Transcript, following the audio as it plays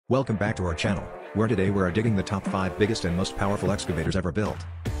Welcome back to our channel, where today we are digging the top 5 biggest and most powerful excavators ever built.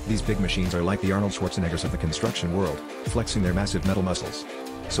 These big machines are like the Arnold Schwarzeneggers of the construction world, flexing their massive metal muscles.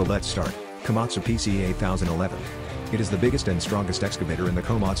 So let's start. Komatsu PC8011. It is the biggest and strongest excavator in the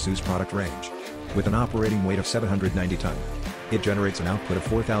Komatsu's product range. With an operating weight of 790 ton. It generates an output of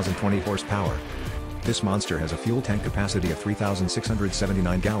 4,020 horsepower. This monster has a fuel tank capacity of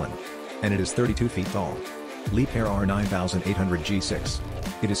 3,679 gallon. And it is 32 feet tall. Liebherr R9800 G6.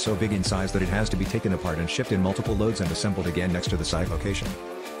 It is so big in size that it has to be taken apart and shipped in multiple loads and assembled again next to the site location.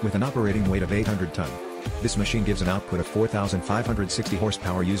 With an operating weight of 800 ton. This machine gives an output of 4,560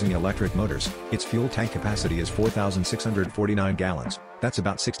 horsepower using electric motors. Its fuel tank capacity is 4,649 gallons, that's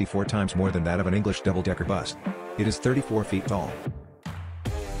about 64 times more than that of an English double-decker bus. It is 34 feet tall.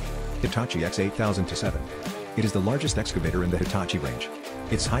 Hitachi X8000-7. It is the largest excavator in the Hitachi range.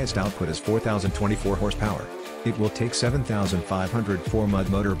 Its highest output is 4,024 horsepower. It will take 7,504 mud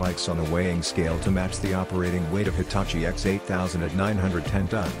motorbikes on a weighing scale to match the operating weight of Hitachi X8000 at 910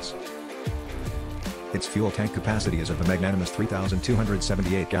 tons. Its fuel tank capacity is of a magnanimous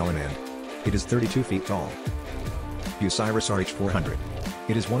 3,278 gallon and it is 32 feet tall. Bucyrus RH400.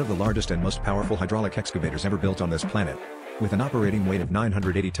 It is one of the largest and most powerful hydraulic excavators ever built on this planet. With an operating weight of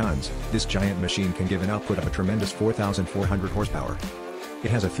 980 tons, this giant machine can give an output of a tremendous 4,400 horsepower. It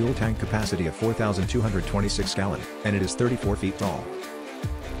has a fuel tank capacity of 4,226 gallon, and it is 34 feet tall.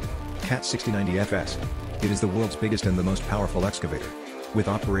 Cat 6090 FS. It is the world's biggest and the most powerful excavator. With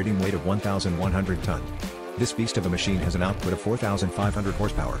operating weight of 1,100 ton. This beast of a machine has an output of 4,500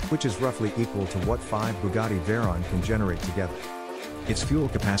 horsepower, which is roughly equal to what 5 Bugatti Veyron can generate together. Its fuel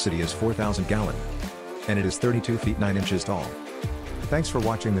capacity is 4,000 gallon. And it is 32 feet 9 inches tall. Thanks for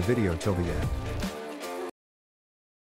watching the video till the end.